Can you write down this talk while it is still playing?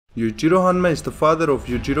Yuichiro Hanma is the father of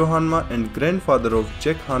Yujiro Hanma and grandfather of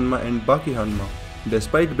Jack Hanma and Baki Hanma.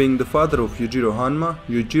 Despite being the father of Yujiro Hanma,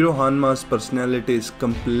 Yujiro Hanma's personality is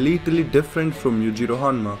completely different from Yujiro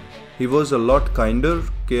Hanma. He was a lot kinder,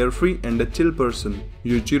 carefree and a chill person.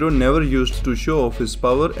 Yuichiro never used to show off his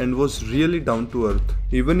power and was really down to earth.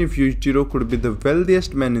 Even if Yuichiro could be the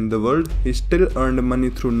wealthiest man in the world, he still earned money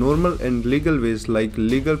through normal and legal ways like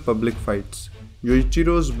legal public fights.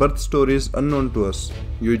 Yuichiro's birth story is unknown to us.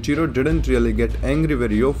 Yuichiro didn't really get angry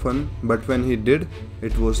very often, but when he did,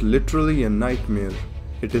 it was literally a nightmare.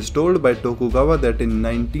 It is told by Tokugawa that in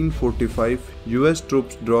 1945, US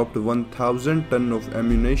troops dropped 1,000 tons of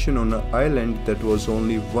ammunition on an island that was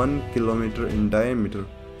only 1 kilometer in diameter.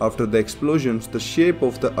 After the explosions, the shape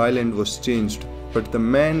of the island was changed, but the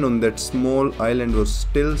man on that small island was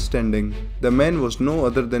still standing. The man was no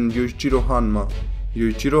other than Yuichiro Hanma.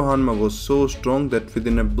 Yuichiro Hanma was so strong that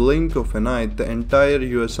within a blink of an eye, the entire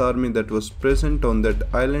US army that was present on that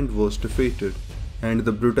island was defeated. And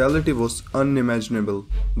the brutality was unimaginable.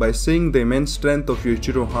 By seeing the immense strength of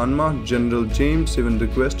Yuichiro Hanma, General James even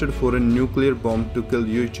requested for a nuclear bomb to kill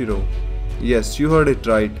Yuichiro. Yes, you heard it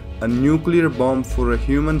right, a nuclear bomb for a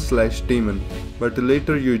human/demon. But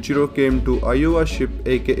later Yuichiro came to Iowa ship,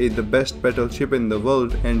 aka the best battleship in the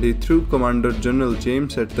world, and he threw Commander General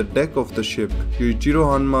James at the deck of the ship. Yuichiro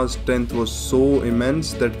Hanma's strength was so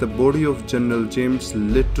immense that the body of General James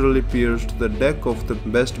literally pierced the deck of the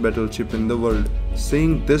best battleship in the world.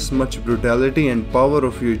 Seeing this much brutality and power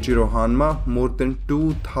of Yuichiro Hanma, more than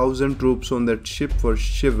 2,000 troops on that ship were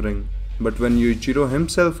shivering. But when Yuichiro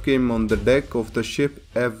himself came on the deck of the ship,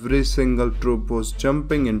 every single troop was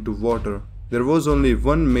jumping into water. There was only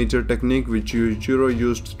one major technique which Yuichiro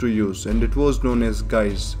used to use, and it was known as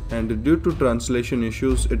guise. And due to translation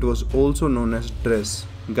issues, it was also known as dress.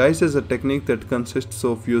 Guise is a technique that consists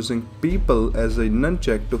of using people as a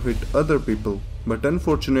nunchuck to hit other people. But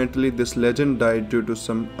unfortunately, this legend died due to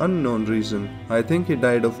some unknown reason. I think he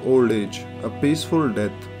died of old age, a peaceful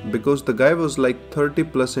death, because the guy was like 30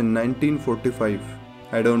 plus in 1945.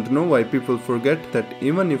 I don't know why people forget that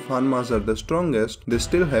even if Hanmas are the strongest, they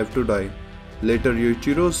still have to die. Later,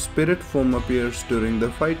 Yuichiro's spirit form appears during the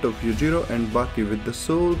fight of Yujiro and Baki with the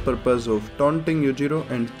sole purpose of taunting Yujiro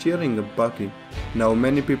and cheering up Baki. Now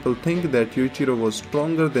many people think that Yuichiro was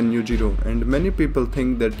stronger than Yujiro, and many people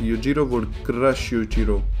think that Yujiro would crush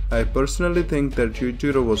Yuichiro. I personally think that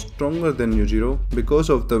Yuichiro was stronger than Yujiro because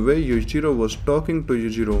of the way Yuichiro was talking to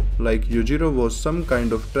Yujiro, like Yujiro was some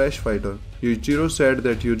kind of trash fighter. Yuichiro said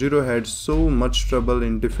that Yujiro had so much trouble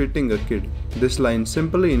in defeating a kid. This line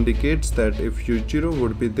simply indicates that if Yuichiro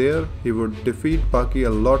would be there, he would defeat Baki a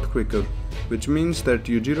lot quicker, which means that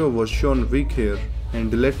Yujiro was shown weak here.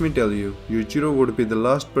 And let me tell you, Yuichiro would be the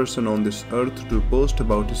last person on this earth to boast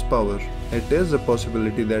about his power. It is a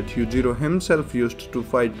possibility that Yujiro himself used to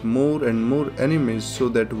fight more and more enemies so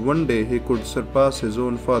that one day he could surpass his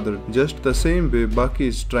own father, just the same way Baki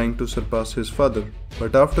is trying to surpass his father.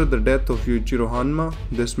 But after the death of Yuichiro Hanma,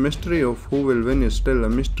 this mystery of who will win is still a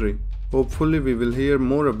mystery. Hopefully we will hear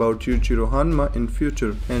more about Yuichiro Hanma in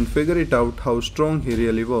future and figure it out how strong he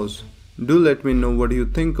really was. Do let me know what you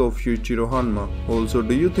think of Yuichiro Hanma. Also,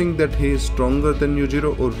 do you think that he is stronger than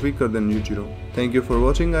Yujiro or weaker than Yujiro? Thank you for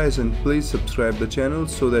watching guys, and please subscribe the channel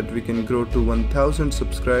so that we can grow to 1000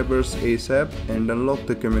 subscribers ASAP and unlock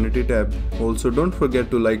the community tab. Also, don't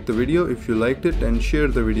forget to like the video if you liked it and share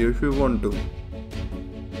the video if you want to.